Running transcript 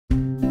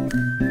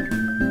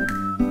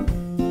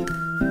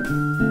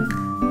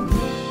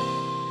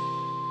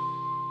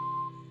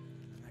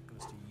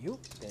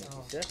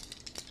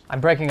I'm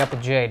breaking up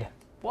with Jade.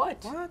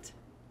 What?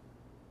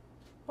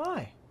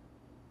 Why?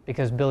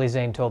 Because Billy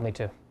Zane told me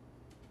to.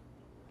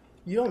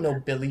 You don't know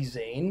Billy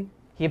Zane.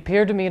 He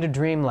appeared to me in a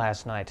dream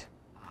last night.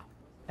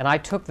 And I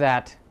took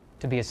that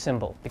to be a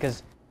symbol.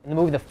 Because in the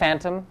movie The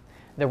Phantom,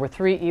 there were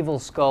 3 evil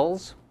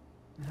skulls.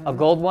 A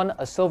gold one,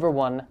 a silver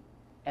one,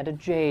 and a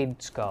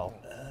jade skull.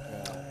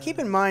 Keep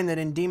in mind that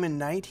in Demon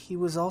Knight, he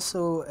was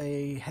also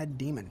a head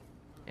demon.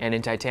 And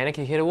in Titanic,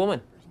 he hit a woman.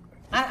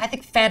 I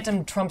think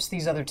Phantom trumps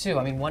these other 2.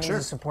 I mean, one is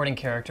a supporting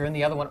character, and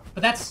the other one...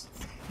 But that's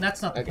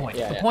not the point.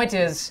 The point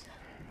is,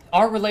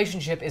 our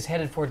relationship is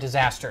headed for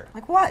disaster.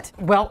 Like what?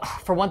 Well,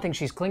 for one thing,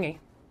 she's clingy.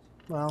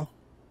 Well,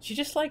 She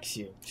just likes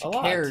you. She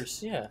lot.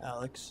 cares. Yeah,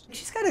 Alex.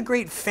 she's got a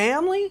great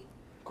family.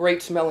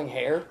 Great smelling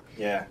hair.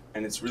 Yeah,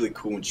 and it's really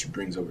cool when she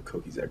brings over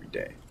cookies every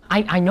day.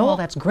 I know all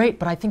that's great,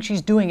 but I think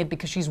she's doing it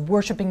because she's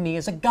worshiping me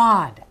as a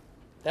god.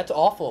 That's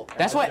awful.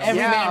 That's what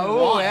every man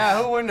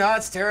wants. who wouldn't? No,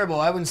 that's terrible.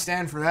 I wouldn't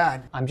stand for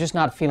that. I'm just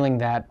not feeling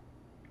that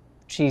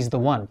she's the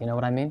one, you know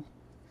what I mean?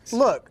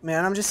 Look,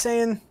 man, I'm just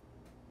saying.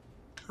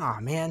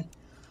 Aw, man.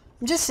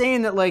 I'm just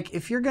saying that, like,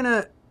 if you're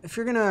gonna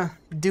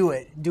do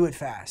it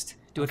fast.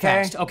 Do it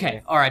fast.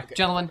 Okay, all right,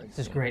 gentlemen, this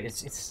is great.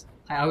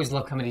 I always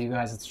love coming to you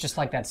guys. It's just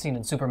like that scene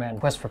in Superman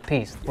Quest for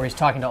Peace, where he's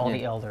talking to all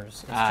the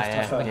elders. It's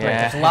just great.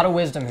 There's a lot of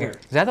wisdom here.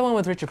 Is that the one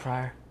with Richard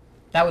Pryor?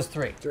 That was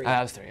 3.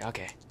 That was 3,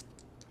 okay.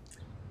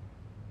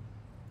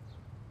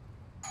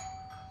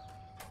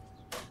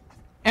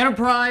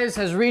 Enterprise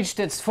has reached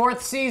its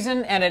 4th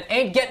season, and it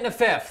ain't getting a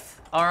 5th,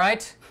 all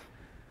right?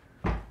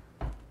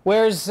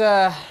 Where's,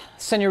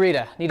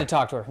 Senorita? Need to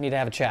talk to her. Need to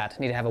have a chat.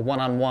 Need to have a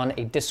one-on-one,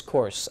 a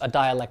discourse, a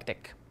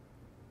dialectic.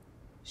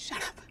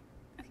 Shut up.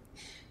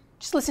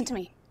 Just listen to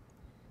me.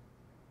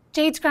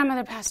 Jade's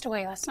grandmother passed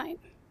away last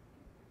night.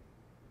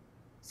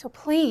 So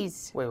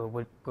please.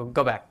 Wait,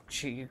 go back.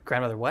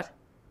 Grandmother what?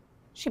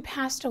 She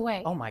passed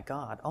away. Oh my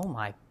God, oh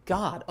my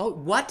God. Oh,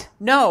 what?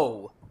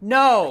 No,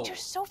 no. You're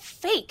so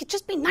fake.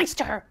 Just be nice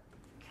to her.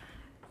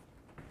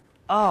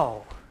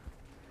 Oh,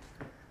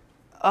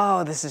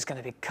 this is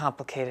gonna be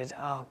complicated.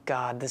 Oh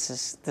God, this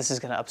is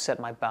gonna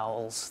upset my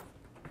bowels.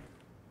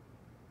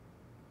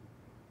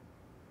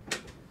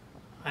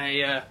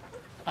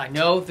 I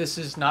know this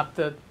is not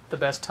the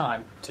best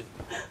time to...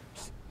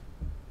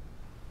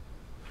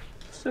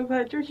 So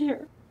glad you're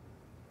here.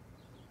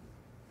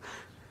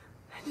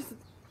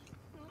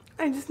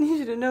 I just need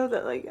you to know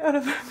that, like, out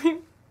of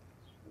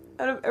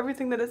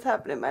everything that has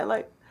happened in my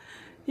life,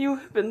 you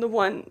have been the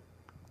one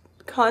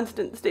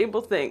constant,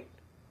 stable thing.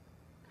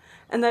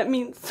 And that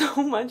means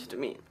so much to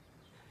me.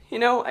 You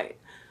know,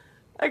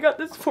 I got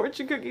this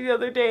fortune cookie the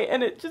other day,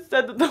 and it just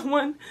said that the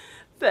one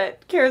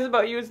that cares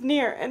about you is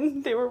near,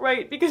 and they were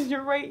right, because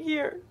you're right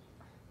here.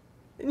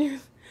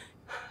 And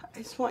I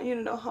just want you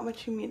to know how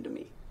much you mean to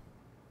me.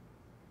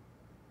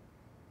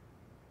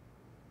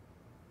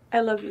 I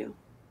love you.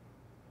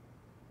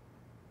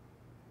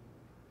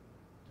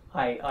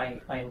 I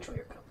enjoy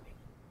your company.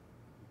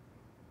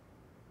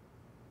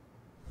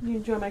 You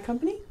enjoy my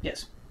company?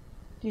 Yes.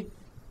 You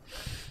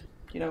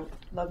don't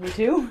love me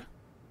too?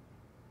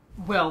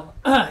 Well,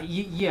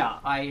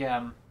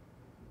 yeah,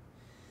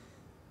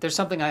 there's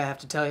something I have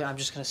to tell you. I'm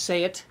just going to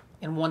say it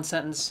in one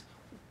sentence,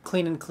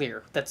 clean and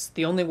clear. That's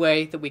the only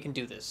way that we can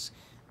do this.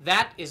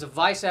 That is a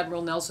Vice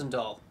Admiral Nelson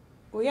doll.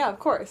 Well, yeah, of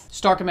course.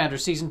 Star Commander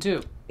Season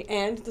 2.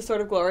 And The Sword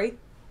of Glory.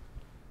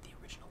 The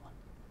original one.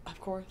 Of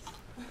course.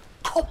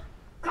 Oh,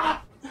 God!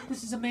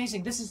 This is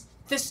amazing.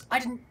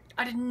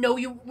 I didn't know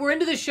you were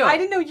into this show. I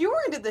didn't know you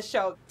were into this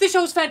show. This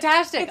show's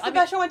fantastic. It's the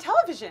best show on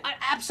television.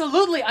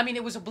 Absolutely. I mean,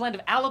 it was a blend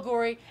of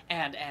allegory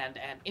and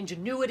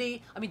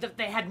ingenuity. I mean,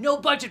 they had no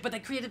budget, but they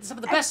created some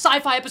of the best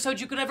sci-fi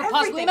episodes you could ever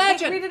possibly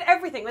imagine. They created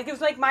everything. Like, it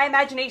was like my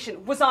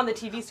imagination was on the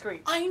TV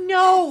screen. I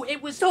know.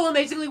 It was so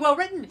amazingly well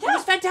written. Yeah, it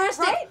was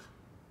fantastic. Right?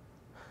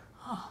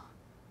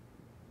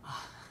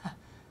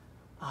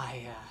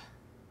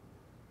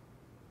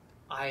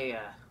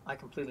 I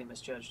completely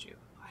misjudged you.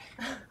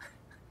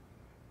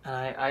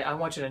 And I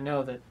want you to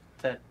know that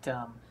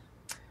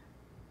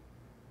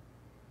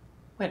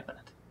wait a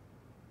minute.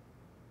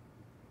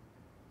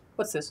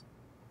 What's this?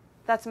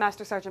 That's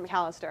Master Sergeant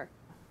McAllister.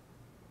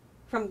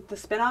 From the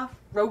spin-off,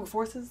 Rogue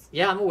Forces.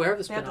 Yeah, I'm aware of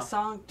the They had spin-off. the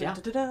song. Yeah,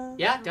 Da-da-da-da.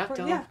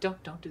 yeah,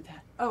 don't do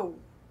that. Oh.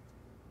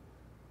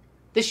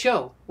 This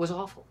show was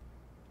awful.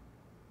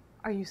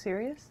 Are you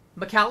serious?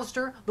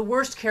 McAllister, the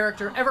worst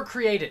character ever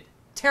created.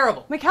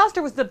 Terrible.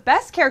 McAllister was the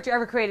best character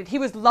ever created. He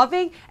was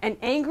loving and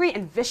angry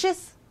and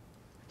vicious.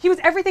 He was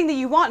everything that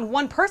you want in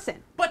one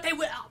person. But they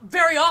were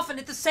very often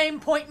at the same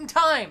point in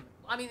time.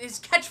 I mean, his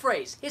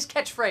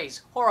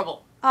catchphrase,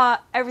 horrible.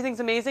 Everything's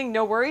amazing,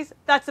 no worries.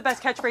 That's the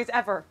best catchphrase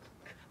ever.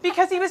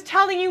 Because he was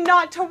telling you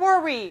not to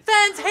worry.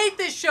 Fans hate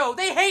this show.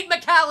 They hate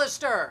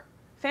McAllister.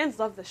 Fans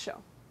love this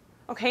show.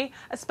 Okay?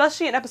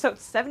 Especially in episode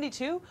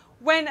 72,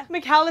 when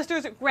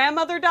McAllister's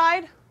grandmother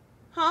died.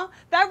 Huh?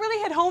 That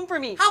really hit home for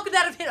me. How could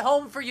that have hit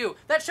home for you?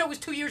 That show was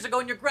 2 years ago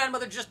and your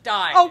grandmother just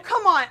died. Oh,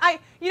 come on.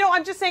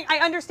 I'm just saying I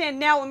understand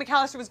now what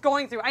McAllister was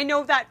going through. I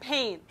know that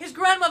pain. His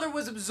grandmother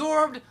was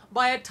absorbed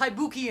by a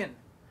Taibukian.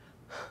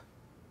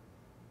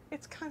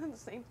 It's kind of the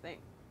same thing.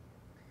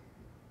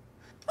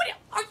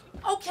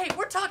 Okay,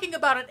 we're talking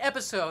about an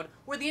episode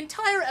where the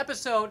entire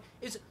episode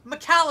is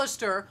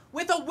McAllister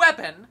with a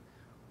weapon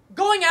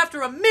going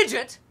after a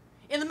midget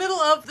in the middle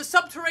of the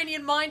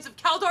subterranean mines of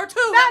Kaldar 2.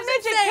 That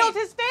midget killed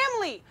his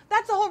family.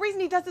 That's the whole reason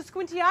he does the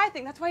squinty eye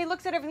thing. That's why he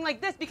looks at everything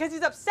like this, because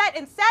he's upset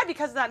and sad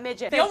because of that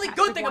midget. The only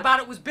good thing about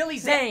it was Billy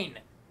Zane.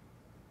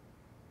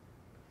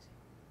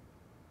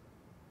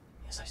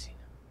 Yes, I see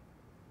now.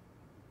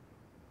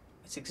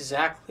 It's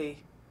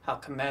exactly how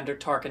Commander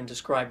Tarkin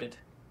described it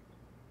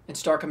in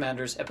Star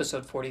Commanders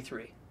Episode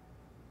 43.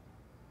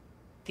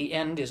 The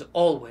end is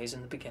always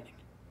in the beginning.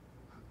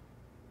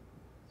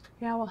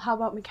 Yeah, well, how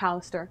about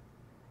McAllister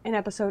in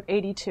episode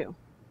 82?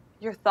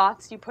 Your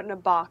thoughts you put in a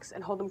box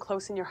and hold them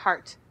close in your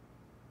heart.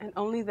 And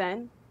only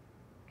then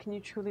can you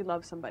truly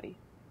love somebody.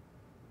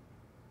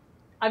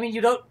 I mean,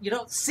 you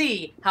don't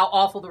see how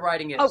awful the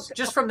writing is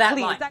just from that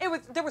please, line.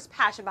 There was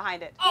passion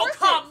behind it. Oh,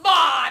 come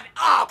on!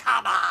 Oh,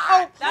 come on!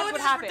 Oh, that's what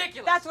happened.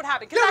 Ridiculous. That's what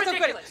happened. 'Cause You're that's so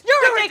good. ridiculous.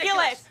 You're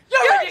ridiculous.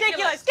 You're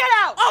ridiculous. Get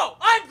out. Oh,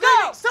 I'm Go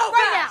leaving so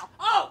right fast.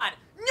 now.